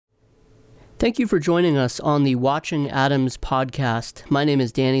Thank you for joining us on the Watching Atoms podcast. My name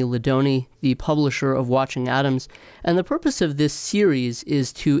is Danny Ladoni, the publisher of Watching Atoms, and the purpose of this series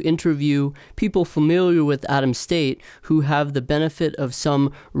is to interview people familiar with Atom State who have the benefit of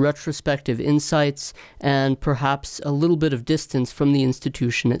some retrospective insights and perhaps a little bit of distance from the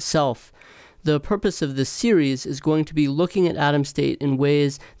institution itself. The purpose of this series is going to be looking at Atom State in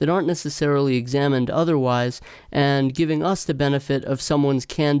ways that aren't necessarily examined otherwise, and giving us the benefit of someone's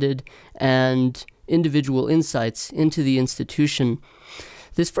candid and individual insights into the institution.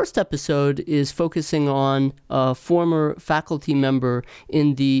 This first episode is focusing on a former faculty member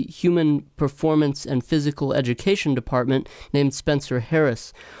in the Human Performance and Physical Education Department named Spencer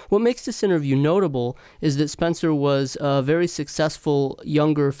Harris. What makes this interview notable is that Spencer was a very successful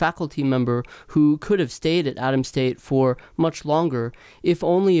younger faculty member who could have stayed at Atom State for much longer if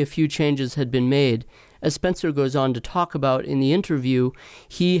only a few changes had been made. As Spencer goes on to talk about in the interview,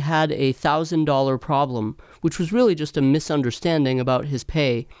 he had a $1,000 problem, which was really just a misunderstanding about his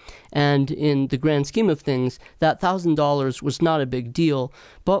pay. And in the grand scheme of things, that $1,000 was not a big deal,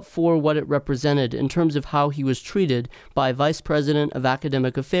 but for what it represented in terms of how he was treated by Vice President of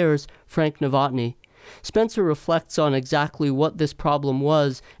Academic Affairs, Frank Novotny. Spencer reflects on exactly what this problem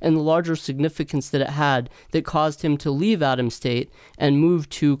was and the larger significance that it had that caused him to leave Atom State and move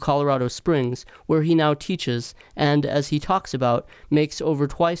to Colorado Springs, where he now teaches and, as he talks about, makes over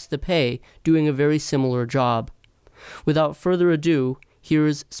twice the pay doing a very similar job. Without further ado,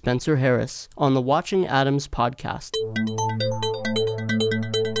 here's Spencer Harris on the Watching Atoms podcast.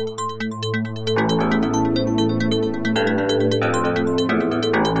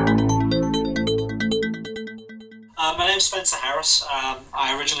 My name's Spencer Harris.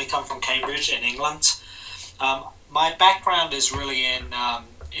 I originally come from Cambridge in England. My background is really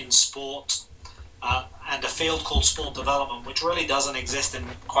in sport and a field called sport development, which really doesn't exist in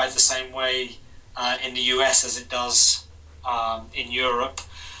quite the same way in the US as it does in Europe.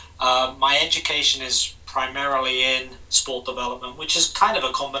 My education is primarily in sport development, which is kind of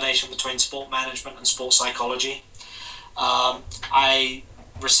a combination between sport management and sport psychology. I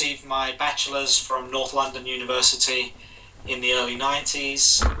received my bachelor's from North London University in the early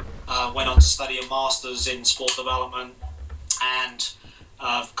 90s, went on to study a master's in sport development, and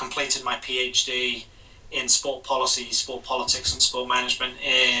completed my PhD in sport policy, sport politics and sport management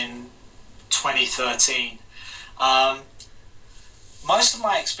in 2013. Most of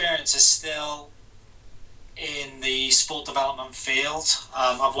my experience is still in the sport development field.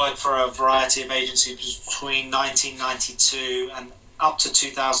 I've worked for a variety of agencies between 1992 and up to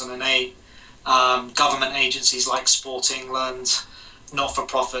 2008, government agencies like Sport England,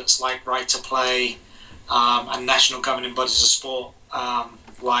 not-for-profits like Right to Play, and national governing bodies of sport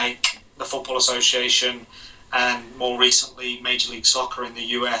like the Football Association, and more recently Major League Soccer in the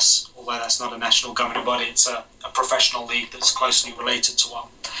US, although that's not a national governing body, it's a professional league that's closely related to one.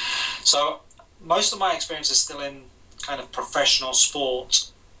 So most of my experience is still in kind of professional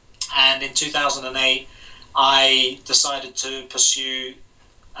sport, and in 2008 I decided to pursue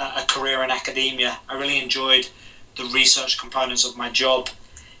a career in academia. I really enjoyed the research components of my job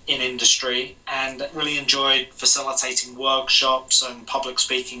in industry and really enjoyed facilitating workshops and public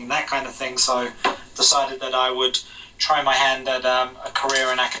speaking and that kind of thing, so decided that I would try my hand at a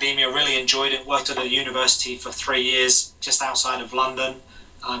career in academia. Really enjoyed it. Worked at a university for 3 years just outside of London,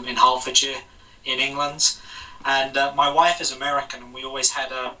 in Hertfordshire in England, and my wife is American, and we always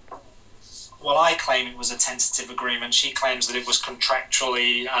had well, I claim it was a tentative agreement. She claims that it was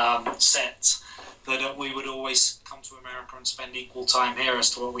contractually set, that we would always come to America and spend equal time here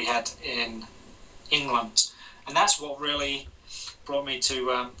as to what we had in England. And that's what really brought me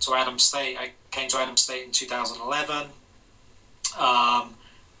to Atom State. I came to Atom State in 2011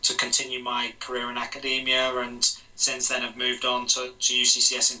 to continue my career in academia, and since then have moved on to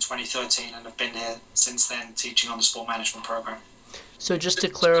UCCS in 2013 and have been here since then teaching on the sport management program. So just to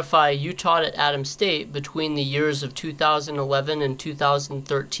clarify, you taught at Atom State between the years of 2011 and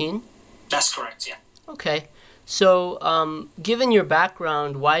 2013? That's correct, yeah. Okay. So given your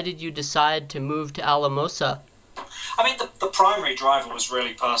background, why did you decide to move to Alamosa? I mean, the primary driver was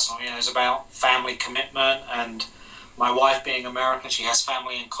really personal. It was about family commitment, and my wife being American, she has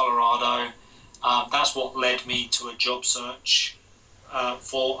family in Colorado. That's what led me to a job search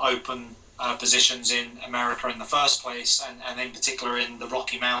for open positions in America in the first place, and in particular in the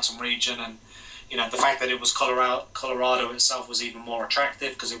Rocky Mountain region. And the fact that it was Colorado itself was even more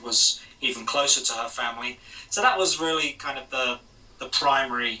attractive because it was even closer to her family. So that was really kind of the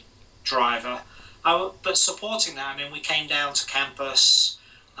primary driver. But supporting that, I mean, we came down to campus.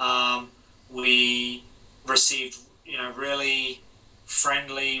 We received really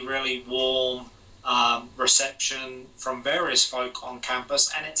friendly, really warm reception from various folk on campus,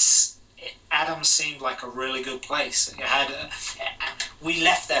 and Adams seemed like a really good place. We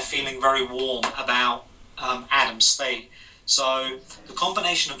left there feeling very warm about Adams State. So the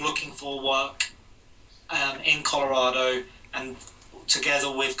combination of looking for work in Colorado, and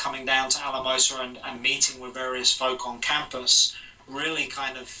together with coming down to Alamosa and meeting with various folk on campus, really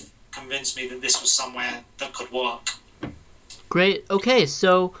kind of convinced me that this was somewhere that could work. Great. Okay,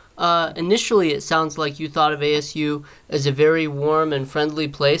 so initially it sounds like you thought of ASU as a very warm and friendly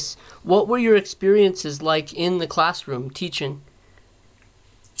place. What were your experiences like in the classroom teaching?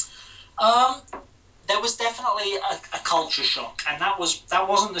 There was definitely a culture shock, and that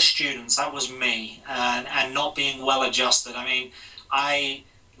wasn't the students, that was me, and not being well adjusted. I mean, I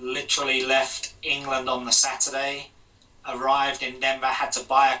literally left England on the Saturday, arrived in Denver, had to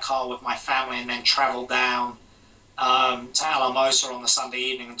buy a car with my family, and then travel down to Alamosa on the Sunday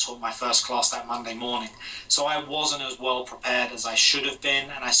evening and taught my first class that Monday morning. So I wasn't as well prepared as I should have been,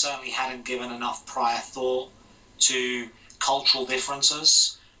 and I certainly hadn't given enough prior thought to cultural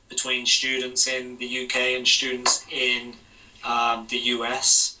differences between students in the UK and students in the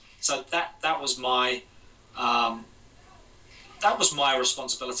US. So that was my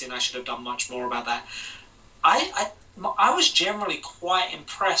responsibility, and I should have done much more about that. I was generally quite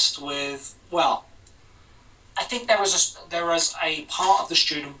impressed with, well, I think there was a part of the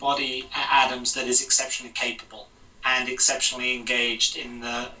student body at Adams that is exceptionally capable and exceptionally engaged in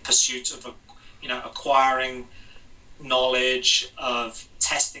the pursuit of acquiring knowledge, of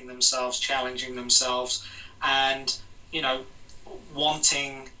testing themselves, challenging themselves, and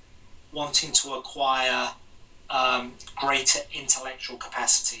wanting to acquire greater intellectual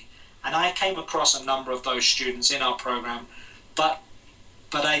capacity. And I came across a number of those students in our program, but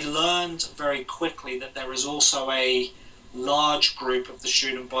I learned very quickly that there is also a large group of the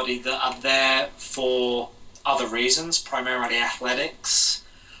student body that are there for other reasons, primarily athletics,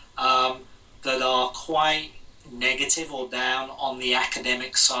 that are quite negative or down on the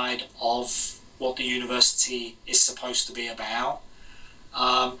academic side of what the university is supposed to be about.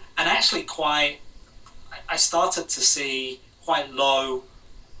 And actually I started to see quite low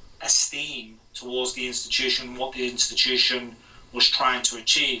esteem towards the institution, what the institution was trying to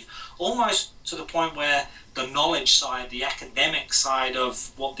achieve, almost to the point where the knowledge side, the academic side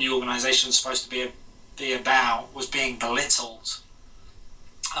of what the organization is supposed to be about was being belittled.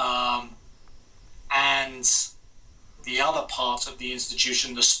 And the other part of the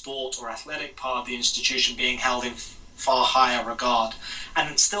institution, the sport or athletic part of the institution, being held in far higher regard.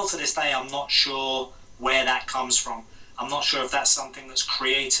 And still to this day, I'm not sure where that comes from. I'm not sure if that's something that's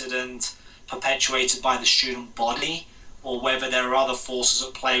created and perpetuated by the student body, or whether there are other forces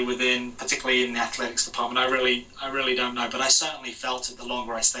at play within, particularly in the athletics department. I really don't know, but I certainly felt it the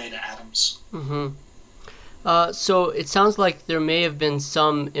longer I stayed at Adams. Mm-hmm. So it sounds like there may have been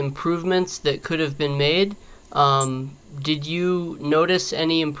some improvements that could have been made. Did you notice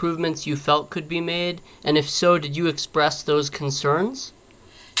any improvements you felt could be made? And if so, did you express those concerns?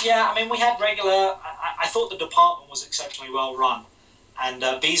 Yeah, I mean, we had regular... I thought the department was exceptionally well run. And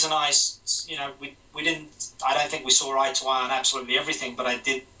Bees and I, we didn't... I don't think we saw eye to eye on absolutely everything, but I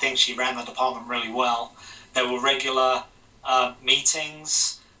did think she ran the department really well. There were regular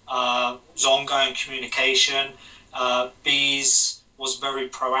meetings, was ongoing communication. Bees was very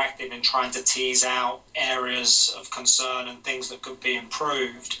proactive in trying to tease out areas of concern and things that could be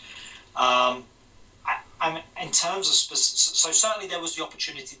improved. In terms of so certainly there was the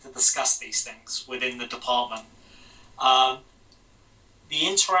opportunity to discuss these things within the department. The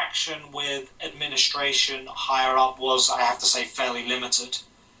interaction with administration higher up was, I have to say, fairly limited.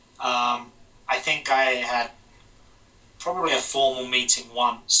 I think I had probably a formal meeting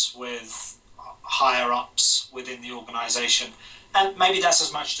once with higher ups within the organization. And maybe that's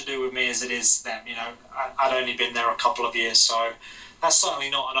as much to do with me as it is them. I'd only been there a couple of years, so that's certainly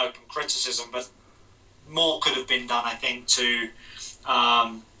not an open criticism, but more could have been done, I think, to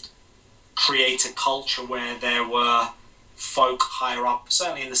create a culture where there were folk higher up,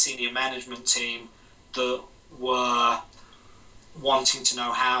 certainly in the senior management team, that were wanting to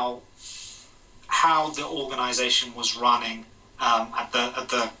know how the organization was running at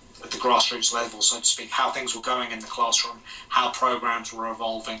the grassroots level, so to speak, how things were going in the classroom, how programs were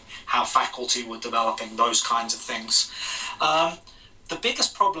evolving, how faculty were developing, those kinds of things. The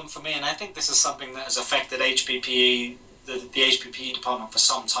biggest problem for me, and I think this is something that has affected HPPE, the HPPE department for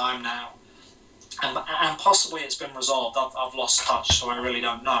some time now, and possibly it's been resolved. I've lost touch, so I really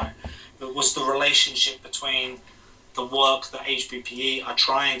don't know. It was the relationship between the work that HPPE are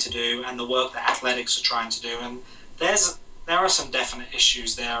trying to do and the work that athletics are trying to do. And there's there are some definite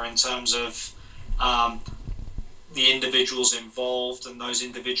issues there in terms of the individuals involved and those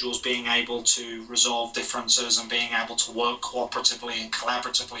individuals being able to resolve differences and being able to work cooperatively and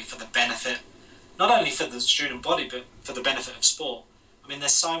collaboratively for the benefit, not only for the student body, but for the benefit of sport. I mean,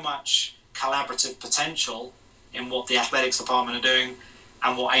 there's so much collaborative potential in what the athletics department are doing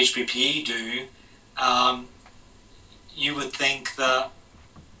and what HPPE do. You would think that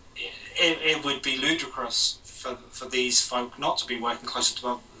it would be ludicrous for these folk not to be working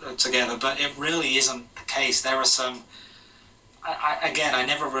closer together, but it really isn't the case. There are some, I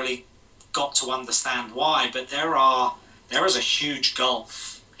never really got to understand why, but there is a huge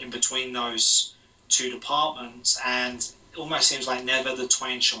gulf in between those two departments, and it almost seems like never the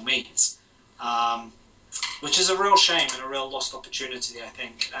twain shall meet, which is a real shame and a real lost opportunity, I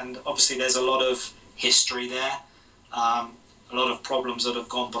think. And obviously there's a lot of history there, a lot of problems that have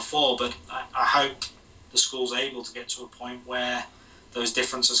gone before, but I hope the school's able to get to a point where those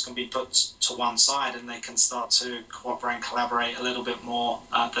differences can be put to one side and they can start to cooperate and collaborate a little bit more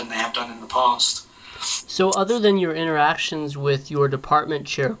than they have done in the past. So other than your interactions with your department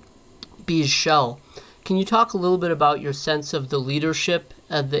chair, Bij Shell, can you talk a little bit about your sense of the leadership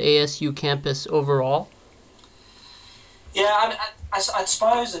at the ASU campus overall? Yeah, I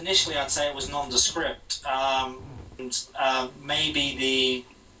suppose initially I'd say it was nondescript. Maybe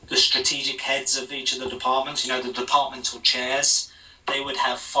the strategic heads of each of the departments, the departmental chairs, they would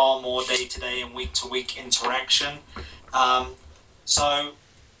have far more day-to-day and week-to-week interaction. So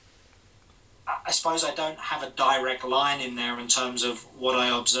I suppose I don't have a direct line in there in terms of what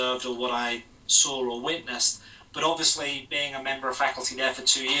I observed or what I saw or witnessed, but obviously being a member of faculty there for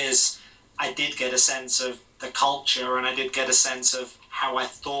 2 years, I did get a sense of the culture and I did get a sense of how I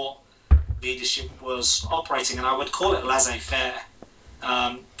thought leadership was operating, and I would call it laissez-faire,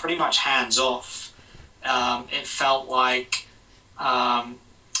 pretty much hands-off. It felt like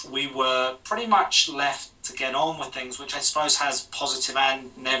we were pretty much left to get on with things, which I suppose has positive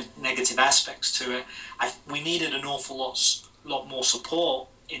and negative aspects to it. We needed an awful lot more support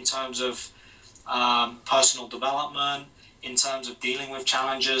in terms of personal development, in terms of dealing with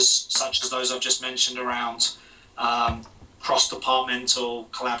challenges such as those I've just mentioned around cross-departmental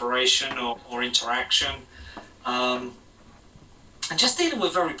collaboration or interaction, and just dealing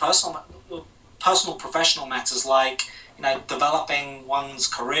with very personal professional matters like developing one's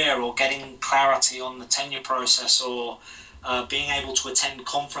career or getting clarity on the tenure process or being able to attend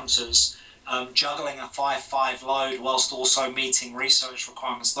conferences, juggling a 5/5 load whilst also meeting research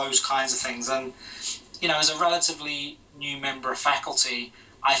requirements, those kinds of things. And as a relatively new member of faculty,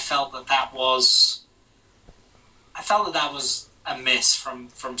 I felt that was a miss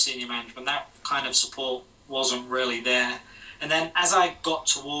from senior management. That kind of support wasn't really there. And then as I got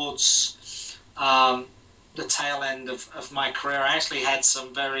towards the tail end of my career, I actually had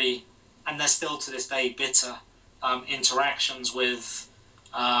some very, and they're still to this day bitter, interactions with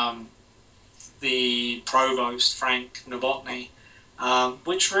the provost, Frank Novotny,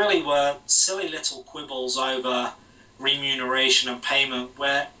 which really were silly little quibbles over remuneration and payment,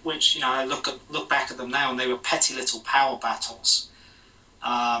 which I look back at them now and they were petty little power battles,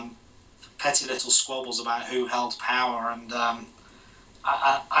 petty little squabbles about who held power, and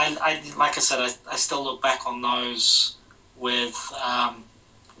I like I said, I still look back on those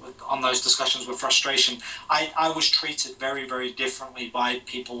on those discussions with frustration. I was treated very, very differently by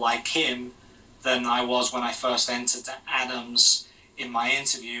people like him than I was when I first entered Adams. In my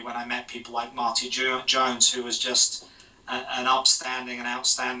interview, when I met people like Marty Jones, who was just an outstanding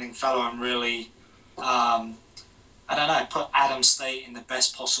fellow, and really, put Adams State in the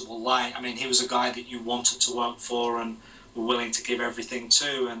best possible light. I mean, he was a guy that you wanted to work for and were willing to give everything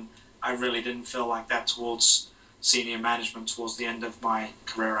to, and I really didn't feel like that towards senior management towards the end of my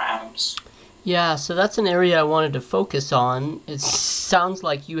career at Adams. Yeah, so that's an area I wanted to focus on. It sounds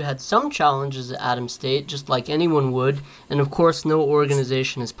like you had some challenges at Adams State, just like anyone would, and of course no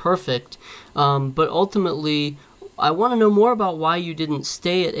organization is perfect, but ultimately I want to know more about why you didn't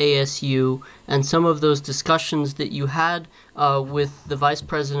stay at ASU and some of those discussions that you had with the Vice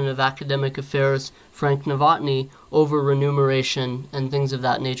President of Academic Affairs, Frank Novotny, over remuneration and things of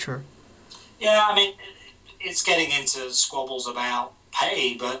that nature. Yeah, I mean, it's getting into squabbles about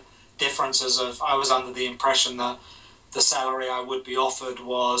pay, but differences of, I was under the impression that the salary I would be offered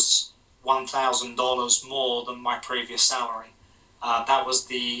was $1,000 more than my previous salary. That was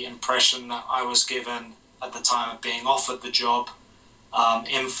the impression that I was given at the time of being offered the job,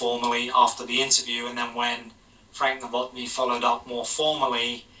 informally after the interview. And then when Frank Novotny followed up more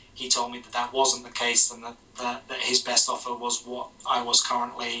formally, he told me that wasn't the case, and that his best offer was what I was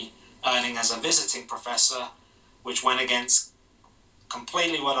currently earning as a visiting professor, which went against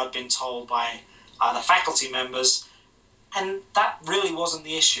completely what I'd been told by the faculty members. And that really wasn't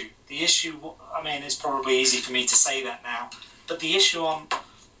the issue. The issue, I mean, it's probably easy for me to say that now, but the issue on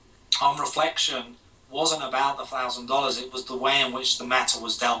reflection wasn't about the $1,000. It was the way in which the matter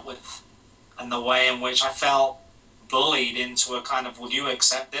was dealt with, and the way in which I felt bullied into a kind of, will you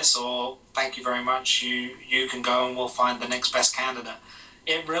accept this, or thank you very much, you can go and we'll find the next best candidate.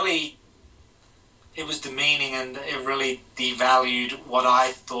 It was demeaning, and it really devalued what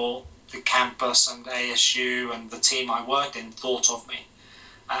I thought the campus and ASU and the team I worked in thought of me.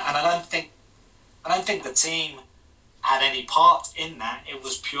 And I don't think the team had any part in that. It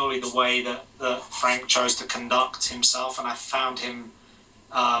was purely the way that Frank chose to conduct himself, and I found him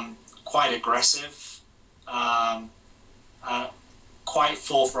quite aggressive, quite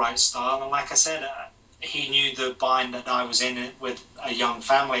forthright style. And like I said, he knew the bind that I was in it with a young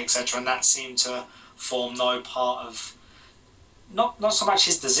family, etc., and that seemed to form no part of, not so much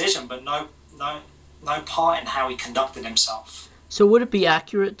his decision, but no part in how he conducted himself. So would it be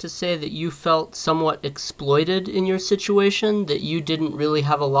accurate to say that you felt somewhat exploited in your situation, that you didn't really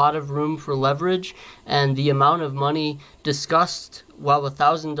have a lot of room for leverage, and the amount of money discussed, while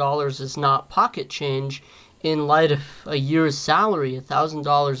 $1,000 is not pocket change, in light of a year's salary,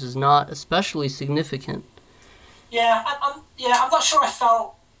 $1,000 is not especially significant? Yeah, I'm not sure I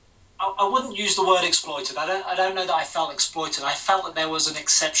felt, I wouldn't use the word exploited. I don't know that I felt exploited. I felt that there was an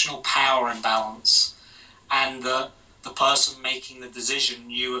exceptional power imbalance, and the person making the decision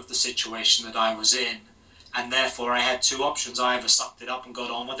knew of the situation that I was in, and therefore I had two options. I either sucked it up and got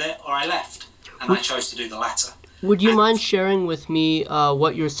on with it, or I left, and I chose to do the latter. Would you mind sharing with me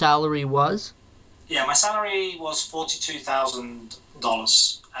what your salary was? Yeah, my salary was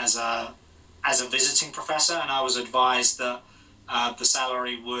 $42,000 as a visiting professor, and I was advised that the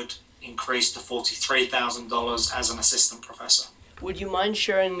salary would increase to $43,000 as an assistant professor. Would you mind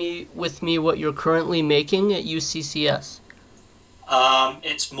sharing with me what you're currently making at UCCS?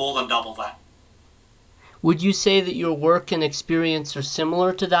 It's more than double that. Would you say that your work and experience are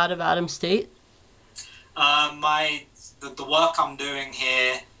similar to that of Adams State? The work I'm doing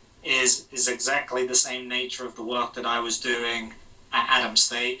here is exactly the same nature of the work that I was doing at Adams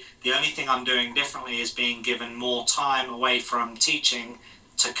State. The only thing I'm doing differently is being given more time away from teaching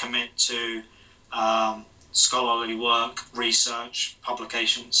to commit to scholarly work, research,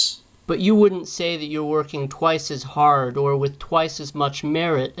 publications. But you wouldn't say that you're working twice as hard or with twice as much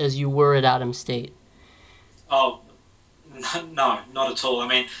merit as you were at Adams State? Oh, no, not at all. I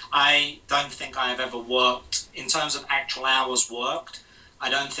mean, I don't think I have ever worked, in terms of actual hours worked, I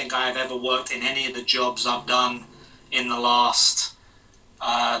don't think I have ever worked in any of the jobs I've done in the last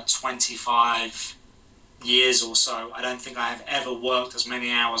 25 years or so. I don't think I have ever worked as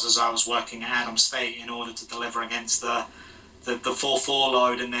many hours as I was working at Adams State in order to deliver against the 4-4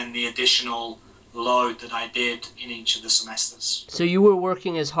 load and then the additional load that I did in each of the semesters. So you were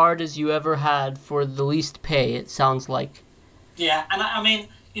working as hard as you ever had for the least pay, it sounds like. Yeah, and I mean,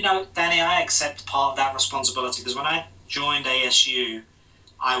 you know, Danny, I accept part of that responsibility, because when I joined ASU,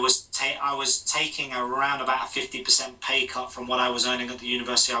 I was taking around about a 50% pay cut from what I was earning at the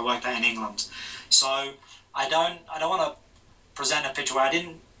university I worked at in England. So I don't want to present a picture where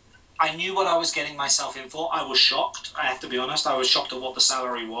I knew what I was getting myself in for. I was shocked, I have to be honest. I was shocked at what the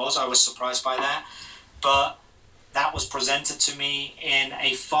salary was. I was surprised by that. But that was presented to me in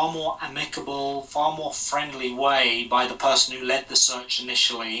a far more amicable, far more friendly way by the person who led the search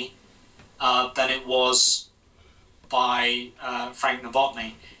initially than it was by Frank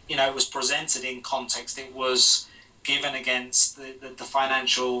Novotny. You know, it was presented in context. It was given against the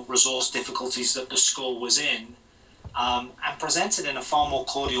financial resource difficulties that the school was in, and presented in a far more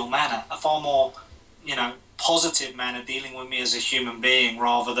cordial manner, a far more, you know, positive manner, dealing with me as a human being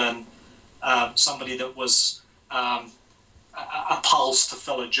rather than somebody that was a pulse to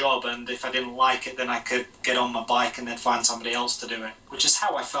fill a job, and if I didn't like it, then I could get on my bike and then find somebody else to do it, which is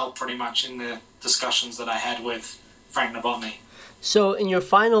how I felt pretty much in the discussions that I had with Frank Novotny. So in your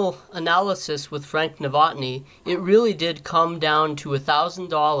final analysis with Frank Novotny, it really did come down to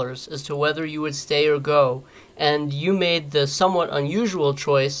 $1,000 as to whether you would stay or go, and you made the somewhat unusual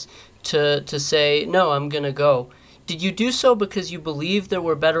choice to say, no, I'm going to go. Did you do so because you believed there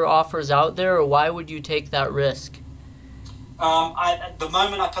were better offers out there, or why would you take that risk? The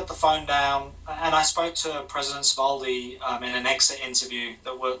moment I put the phone down, and I spoke to President Svaldi in an exit interview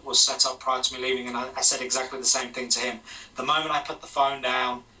that was set up prior to me leaving, and I said exactly the same thing to him. The moment I put the phone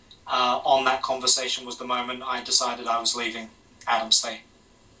down on that conversation was the moment I decided I was leaving Adams State.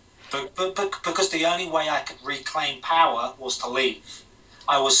 But because the only way I could reclaim power was to leave.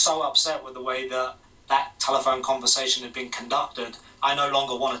 I was so upset with the way that that telephone conversation had been conducted, I no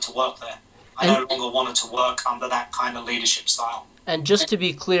longer wanted to work there. I no longer wanted to work under that kind of leadership style. And just to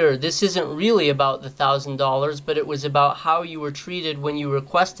be clear, this isn't really about the $1,000, but it was about how you were treated when you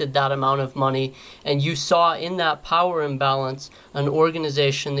requested that amount of money, and you saw in that power imbalance an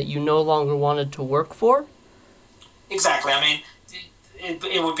organization that you no longer wanted to work for? Exactly. I mean,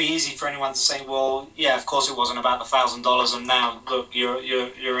 it would be easy for anyone to say, well, yeah, of course it wasn't about the $1,000, and now look,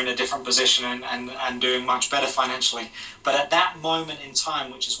 you're in a different position and doing much better financially. But at that moment in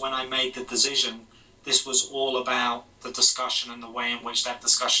time, which is when I made the decision, this was all about the discussion and the way in which that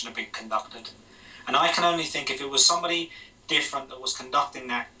discussion had been conducted. And I can only think if it was somebody different that was conducting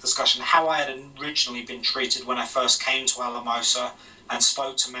that discussion, how I had originally been treated when I first came to Alamosa and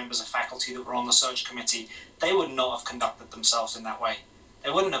spoke to members of faculty that were on the search committee, they would not have conducted themselves in that way. They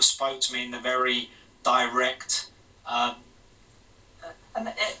wouldn't have spoke to me in the very direct, and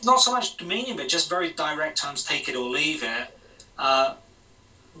not so much demeaning, but just very direct terms, take it or leave it,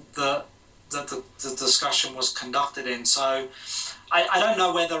 the discussion was conducted in. So I don't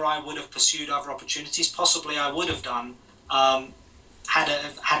know whether I would have pursued other opportunities. Possibly I would have done,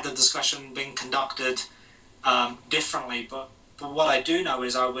 had the discussion been conducted differently. But what I do know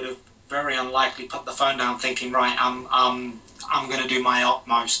is I would have very unlikely put the phone down thinking, right, I'm going to do my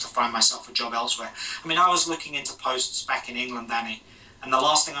utmost to find myself a job elsewhere. I mean, I was looking into posts back in England, Danny, and the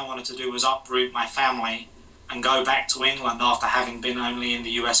last thing I wanted to do was uproot my family and go back to England after having been only in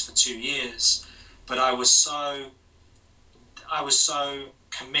the US for 2 years. But I was so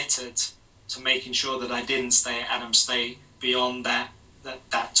committed to making sure that I didn't stay at Adams State beyond that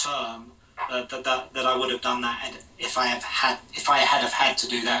term that I would have done that, and if I had to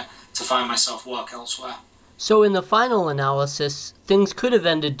do that, to find myself work elsewhere. So in the final analysis, things could have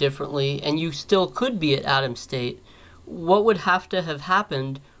ended differently, and you still could be at Adams State. What would have to have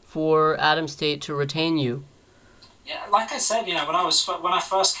happened for Adams State to retain you? Yeah, like I said, when I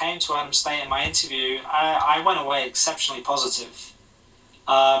first came to Adams State in my interview, I went away exceptionally positive.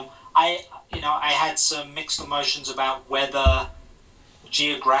 I had some mixed emotions about whether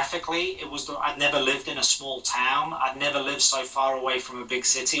geographically I'd never lived in a small town. I'd never lived so far away from a big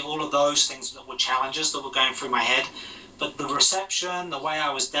city. All of those things that were challenges that were going through my head. But the reception, the way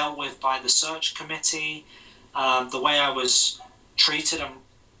I was dealt with by the search committee, the way I was treated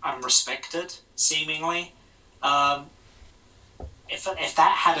and respected, seemingly, if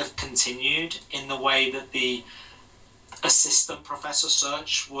that had have continued in the way that the assistant professor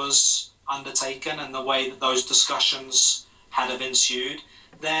search was undertaken and the way that those discussions had have ensued,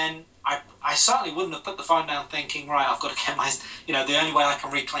 then I certainly wouldn't have put the phone down thinking, right, I've got to get the only way I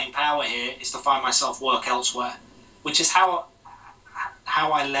can reclaim power here is to find myself work elsewhere, which is how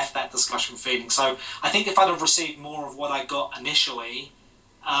I left that discussion feeling. So I think if I'd have received more of what I got initially,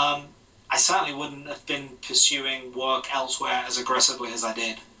 I certainly wouldn't have been pursuing work elsewhere as aggressively as I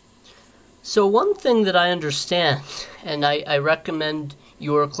did. So one thing that I understand, and I recommend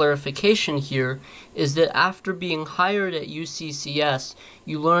your clarification here, is that after being hired at UCCS,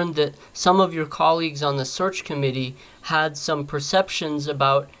 you learned that some of your colleagues on the search committee had some perceptions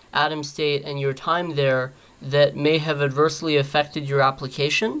about Adams State and your time there that may have adversely affected your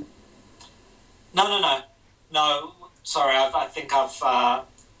application? No, sorry, I think I've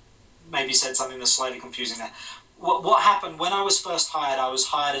maybe said something that's slightly confusing there. What happened, when I was first hired, I was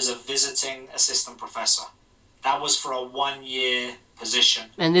hired as a visiting assistant professor. That was for a 1-year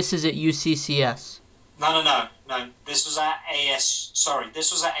position. And this is at UCCS? No. This was at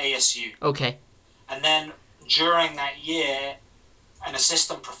ASU. Okay. And then during that year, an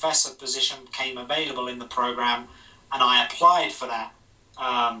assistant professor position became available in the program, and I applied for that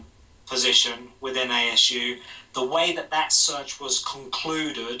position within ASU. The way that search was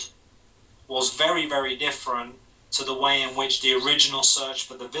concluded was very, very different to the way in which the original search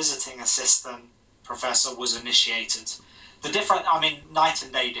for the visiting assistant professor was initiated. Night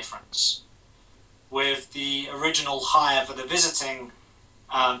and day difference. With the original hire for the visiting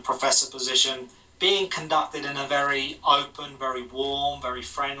professor position being conducted in a very open, very warm, very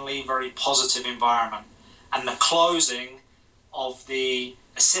friendly, very positive environment. And the closing of the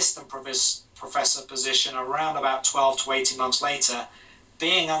assistant professor position around about 12 to 18 months later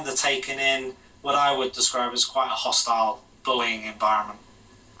being undertaken in what I would describe as quite a hostile, bullying environment.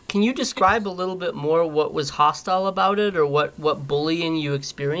 Can you describe a little bit more what was hostile about it, or what bullying you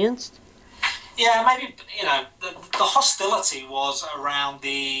experienced? Yeah, maybe, the hostility was around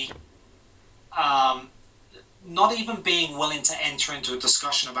the not even being willing to enter into a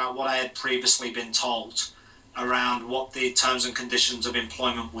discussion about what I had previously been told around what the terms and conditions of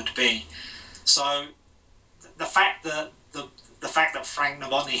employment would be. So the fact that the fact that Frank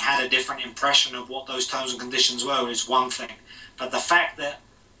Novotny had a different impression of what those terms and conditions were is one thing, but the fact that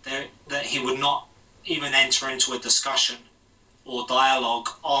he would not even enter into a discussion or dialogue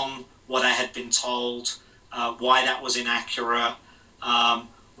on what I had been told, why that was inaccurate,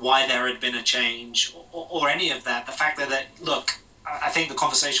 why there had been a change, or any of that. The fact that, look, I think the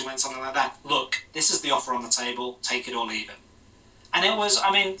conversation went something like that. Look, this is the offer on the table, take it or leave it. And it was,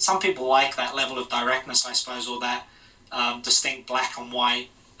 I mean, some people like that level of directness, I suppose, or that distinct black and white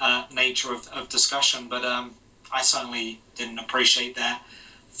nature of discussion, but I certainly didn't appreciate that.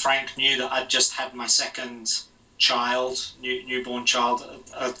 Frank knew that I'd just had my second child, newborn child,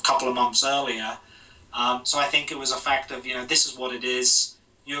 a couple of months earlier. So I think it was a fact of, this is what it is.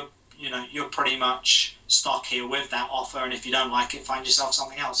 You're pretty much stuck here with that offer, and if you don't like it, find yourself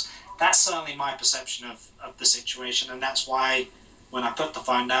something else. That's certainly my perception of the situation, and that's why when I put the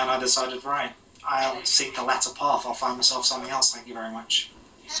phone down, I decided, right, I'll seek the latter path. I'll find myself something else. Thank you very much.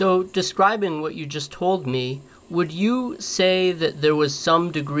 So, describing what you just told me, would you say that there was some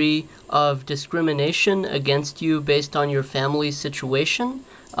degree of discrimination against you based on your family situation?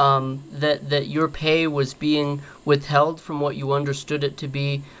 That your pay was being withheld from what you understood it to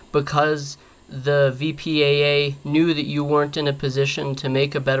be because the VPAA knew that you weren't in a position to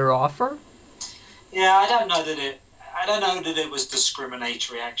make a better offer? Yeah, I don't know that it was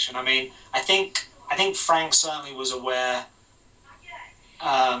discriminatory action. I mean, I think Frank certainly was aware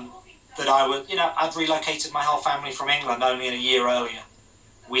that I'd relocated my whole family from England only a year earlier.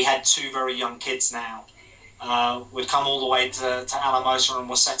 We had two very young kids now. We'd come all the way to Alamosa and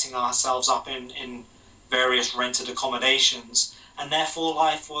were setting ourselves up in various rented accommodations, and therefore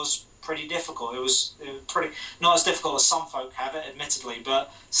life was pretty difficult. It was pretty, not as difficult as some folk have it, admittedly,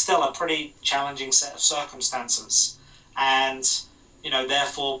 but still a pretty challenging set of circumstances. And,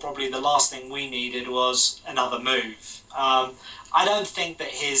 therefore probably the last thing we needed was another move. I don't think that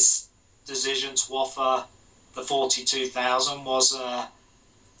his decision to offer the 42,000 was a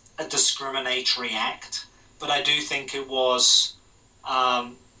discriminatory act, but I do think it was.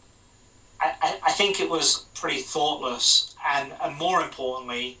 I think it was pretty thoughtless, and more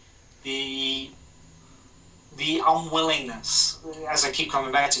importantly, the unwillingness, as I keep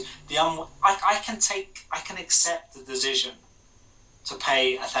coming back to, I can accept the decision to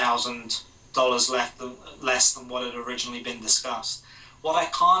pay $1,000 less than what had originally been discussed. What I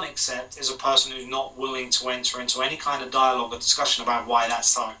can't accept is a person who's not willing to enter into any kind of dialogue or discussion about why that's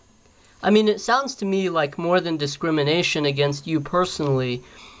so. I mean, it sounds to me like more than discrimination against you personally,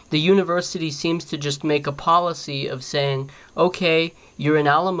 the university seems to just make a policy of saying, okay, you're in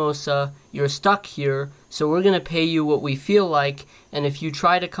Alamosa, you're stuck here, so we're going to pay you what we feel like, and if you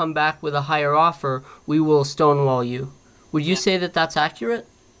try to come back with a higher offer, we will stonewall you. Would you say that that's accurate?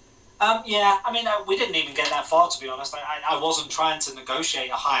 Yeah, I mean, we didn't even get that far, to be honest. I wasn't trying to negotiate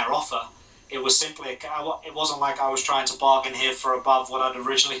a higher offer. It was simply, it wasn't like I was trying to bargain here for above what I'd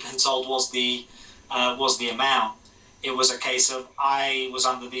originally been told was the amount. It was a case of I was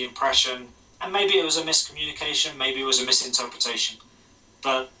under the impression, and maybe it was a miscommunication, maybe it was a misinterpretation,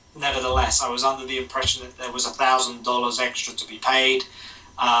 but nevertheless, I was under the impression that there was $1,000 extra to be paid.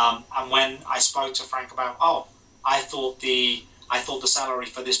 And when I spoke to Frank about, I thought the salary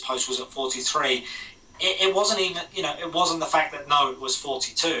for this post was at 43. It wasn't even, it wasn't the fact that it was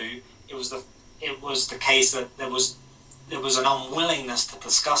 42. It was the case that there was an unwillingness to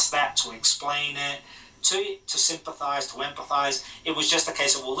discuss that, to explain it, to sympathise, to empathise. It was just a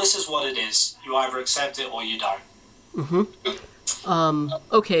case of, well, this is what it is. You either accept it or you don't. Mm-hmm.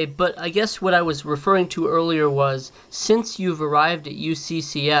 Okay, but I guess what I was referring to earlier was, since you've arrived at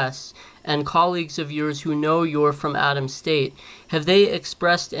UCCS and colleagues of yours who know you're from Adams State, have they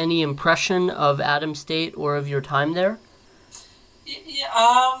expressed any impression of Adams State or of your time there?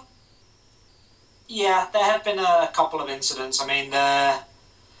 Yeah, there have been a couple of incidents. I mean, I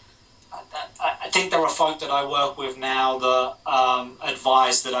think there are folk that I work with now that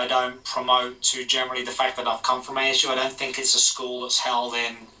advise that I don't promote to generally the fact that I've come from ASU. I don't think it's a school that's held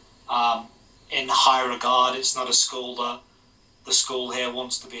in high regard. It's not a school that the school here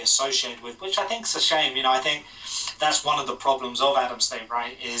wants to be associated with, which I think is a shame. I think that's one of the problems of Adams State,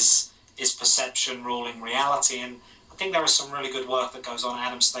 right, is perception ruling reality. And I think there is some really good work that goes on at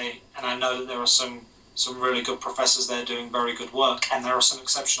Adams State, and I know that there are some really good professors there doing very good work, and there are some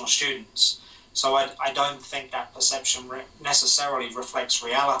exceptional students. So I don't think that perception necessarily reflects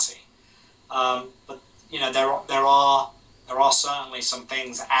reality. But there are certainly some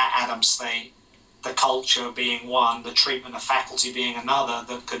things at Adams State, the culture being one, the treatment of faculty being another,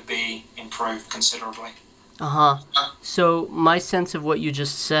 that could be improved considerably. So my sense of what you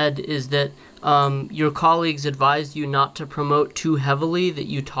just said is that your colleagues advised you not to promote too heavily that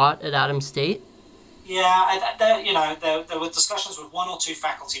you taught at Adams State? Yeah, there were discussions with one or two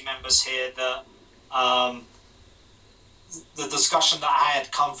faculty members here that the discussion that I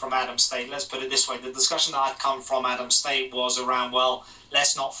had come from Adams State, let's put it this way, the discussion that I'd come from Adams State was around, well,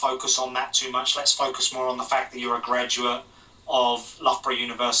 let's not focus on that too much. Let's focus more on the fact that you're a graduate of Loughborough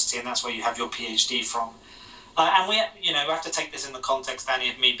University and that's where you have your PhD from. And we have to take this in the context, Danny,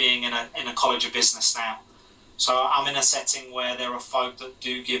 of me being in a college of business now. So I'm in a setting where there are folk that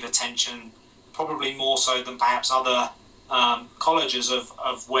do give attention, probably more so than perhaps other colleges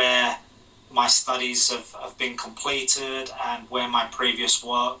of where my studies have been completed and where my previous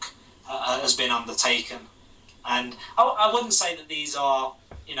work has been undertaken. And I wouldn't say that these are,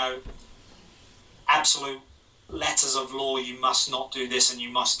 absolute letters of law, you must not do this and you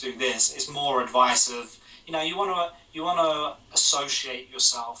must do this. It's more advice of, you want to associate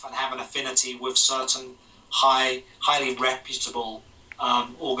yourself and have an affinity with certain highly reputable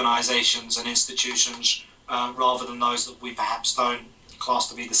organizations and institutions rather than those that we perhaps don't class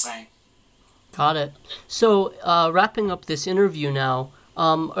to be the same. Got it. So, wrapping up this interview now,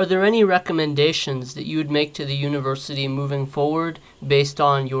 are there any recommendations that you would make to the university moving forward based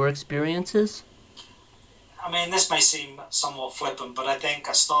on your experiences? I mean, this may seem somewhat flippant, but I think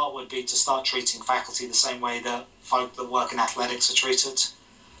a start would be to start treating faculty the same way that folk that work in athletics are treated.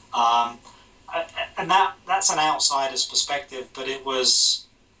 And that's an outsider's perspective, but I was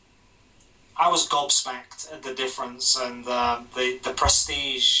gobsmacked at the difference and the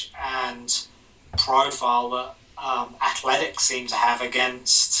prestige and profile that athletics seem to have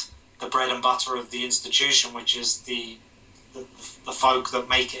against the bread and butter of the institution, which is the folk that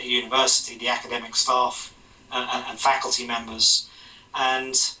make it a university, the academic staff and faculty members.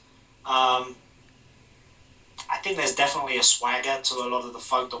 And I think there's definitely a swagger to a lot of the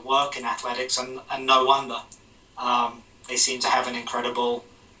folk that work in athletics, and no wonder. They seem to have an incredible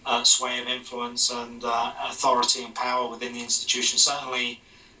sway of influence and authority and power within the institution, certainly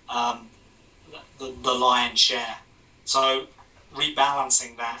the lion's share. So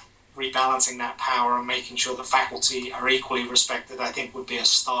rebalancing that power and making sure that faculty are equally respected, I think would be a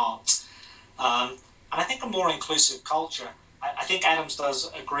start. And I think a more inclusive culture. I think Adams does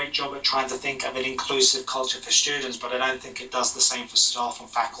a great job at trying to think of an inclusive culture for students, but I don't think it does the same for staff and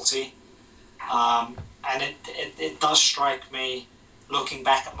faculty. And it does strike me, looking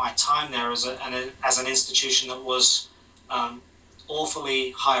back at my time there as an institution that was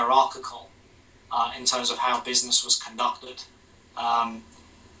awfully hierarchical in terms of how business was conducted. I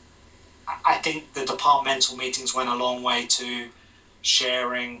think the departmental meetings went a long way to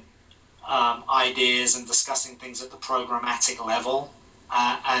sharing ideas and discussing things at the programmatic level.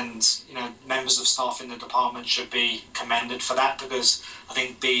 And members of staff in the department should be commended for that, because I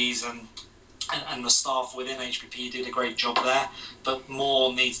think Bees and the staff within HPP did a great job there, but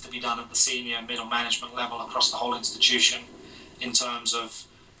more needs to be done at the senior and middle management level across the whole institution in terms of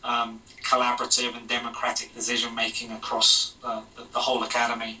collaborative and democratic decision making across the whole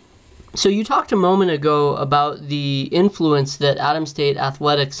academy. So you talked a moment ago about the influence that Adams State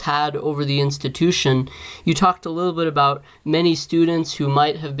Athletics had over the institution. You talked a little bit about many students who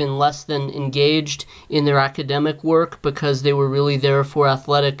might have been less than engaged in their academic work because they were really there for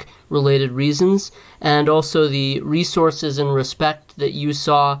athletic-related reasons, and also the resources and respect that you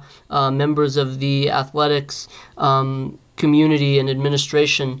saw members of the athletics community and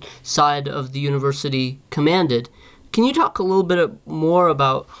administration side of the university commanded. Can you talk a little bit more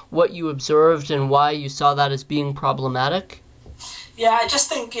about what you observed and why you saw that as being problematic? Yeah, I just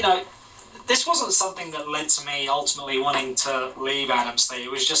think, this wasn't something that led to me ultimately wanting to leave Adams State.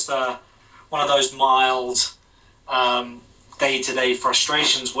 It was just one of those mild day-to-day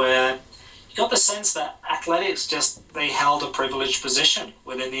frustrations where you got the sense that athletics they held a privileged position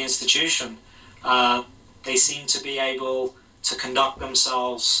within the institution. They seemed to be able to conduct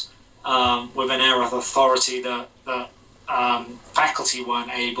themselves with an air of authority that faculty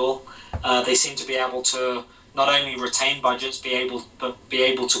weren't able. They seem to be able to not only retain budgets, but be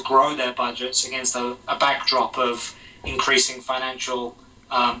able to grow their budgets against a backdrop of increasing financial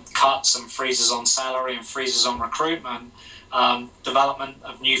cuts and freezes on salary and freezes on recruitment, development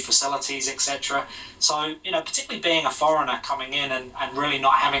of new facilities, etc. So, particularly being a foreigner coming in and really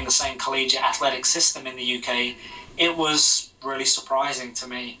not having the same collegiate athletic system in the UK, it was really surprising to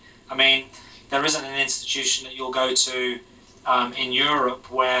me. I mean, there isn't an institution that you'll go to in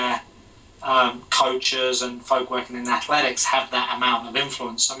Europe where coaches and folk working in athletics have that amount of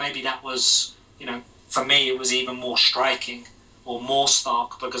influence. So maybe that was, for me, it was even more striking or more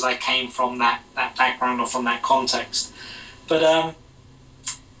stark because I came from that background or from that context. But,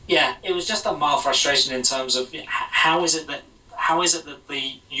 Yeah, it was just a mild frustration in terms of how is it that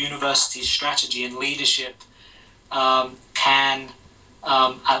the university's strategy and leadership can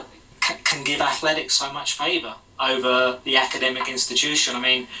give athletics so much favour over the academic institution. I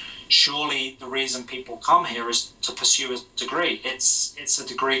mean, surely the reason people come here is to pursue a degree. It's a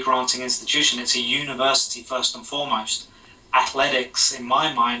degree granting institution. It's a university first and foremost. Athletics, in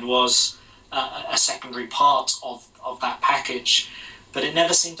my mind, was a secondary part of that package, but it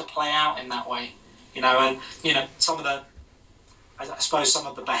never seemed to play out in that way. And I suppose some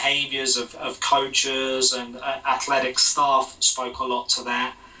of the behaviours of coaches and athletic staff spoke a lot to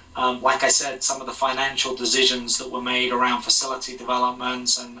that. Like I said, some of the financial decisions that were made around facility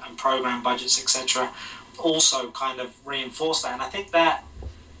developments and program budgets, etc., also kind of reinforced that. And I think that,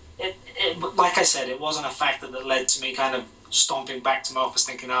 like I said, it wasn't a factor that led to me kind of stomping back to my office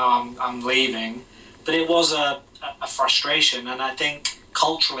thinking, oh, I'm leaving. But it was a frustration. And I think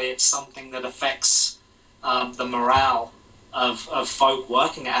culturally it's something that affects the morale of folk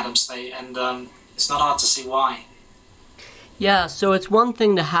working at Adams State. And it's not hard to see why. Yeah, so it's one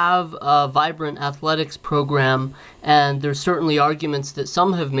thing to have a vibrant athletics program, and there's certainly arguments that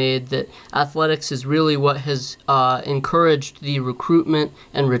some have made that athletics is really what has encouraged the recruitment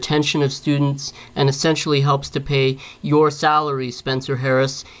and retention of students and essentially helps to pay your salary, Spencer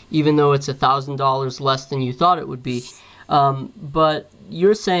Harris, even though it's $1,000 less than you thought it would be. But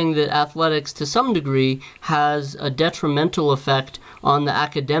you're saying that athletics, to some degree, has a detrimental effect on the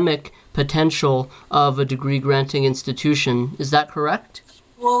academic potential of a degree-granting institution. Is that correct?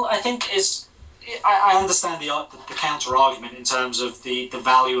 Well, I think I understand the counter-argument in terms of the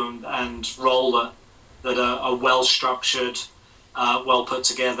value and role that a well-structured,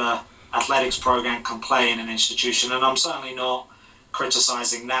 well-put-together athletics program can play in an institution, and I'm certainly not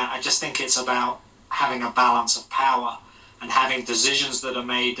criticising that. I just think it's about having a balance of power and having decisions that are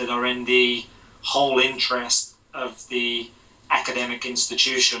made that are in the whole interest of the academic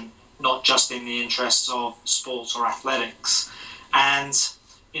institution, not just in the interests of sports or athletics. And,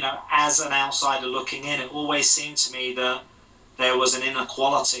 as an outsider looking in, it always seemed to me that there was an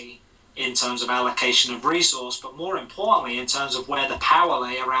inequality in terms of allocation of resource, but more importantly, in terms of where the power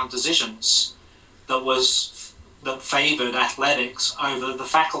lay around decisions that favoured athletics over the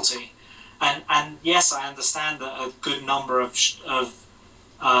faculty. And yes, I understand that a good number of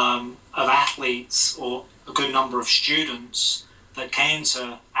athletes or a good number of students that came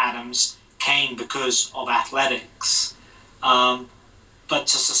to Adams came because of athletics. But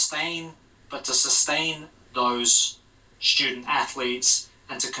to sustain those student athletes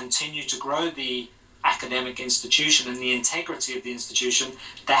and to continue to grow the academic institution and the integrity of the institution,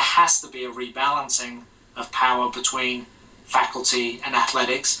 there has to be a rebalancing of power between faculty and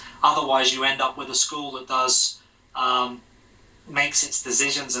athletics. Otherwise, you end up with a school that makes its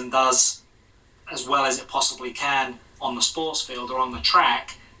decisions and does as well as it possibly can on the sports field or on the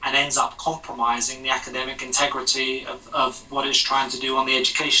track, and ends up compromising the academic integrity of what it's trying to do on the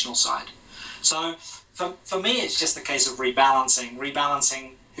educational side. So for me, it's just a case of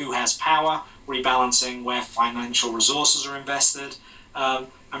rebalancing who has power, rebalancing where financial resources are invested, and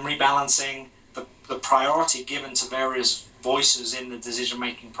rebalancing the priority given to various voices in the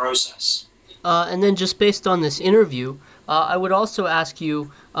decision-making process. And then just based on this interview, I would also ask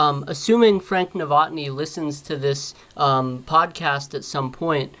you, assuming Frank Novotny listens to this podcast at some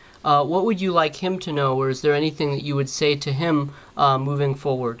point, what would you like him to know, or is there anything that you would say to him moving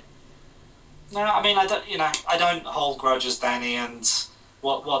forward? No, I mean, I don't hold grudges, Danny, and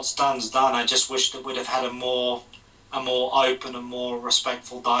what's done's done. I just wish that we'd have had a more open and more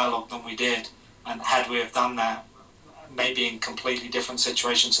respectful dialogue than we did, and had we have done that, maybe in completely different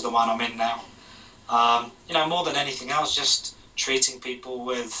situations to the one I'm in now. More than anything else, just treating people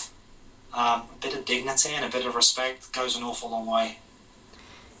with a bit of dignity and a bit of respect goes an awful long way.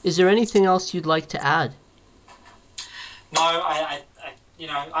 Is there anything else you'd like to add? No,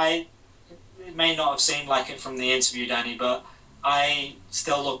 it may not have seemed like it from the interview, Danny, but I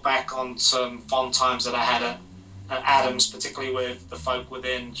still look back on some fond times that I had at Adams, particularly with the folk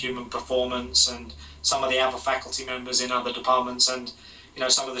within human performance and some of the other faculty members in other departments, and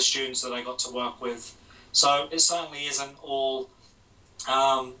some of the students that I got to work with. So it certainly isn't all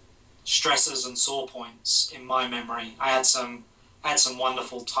stresses and sore points in my memory. I had some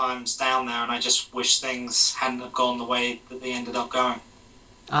wonderful times down there, and I just wish things hadn't have gone the way that they ended up going.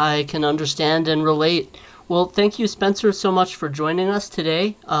 I can understand and relate. Well, thank you, Spencer, so much for joining us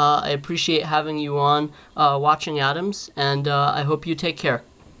today. I appreciate having you on Watching Adams, and I hope you take care.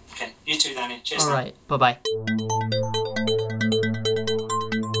 Okay, you too, Danny. Cheers. All right, bye-bye.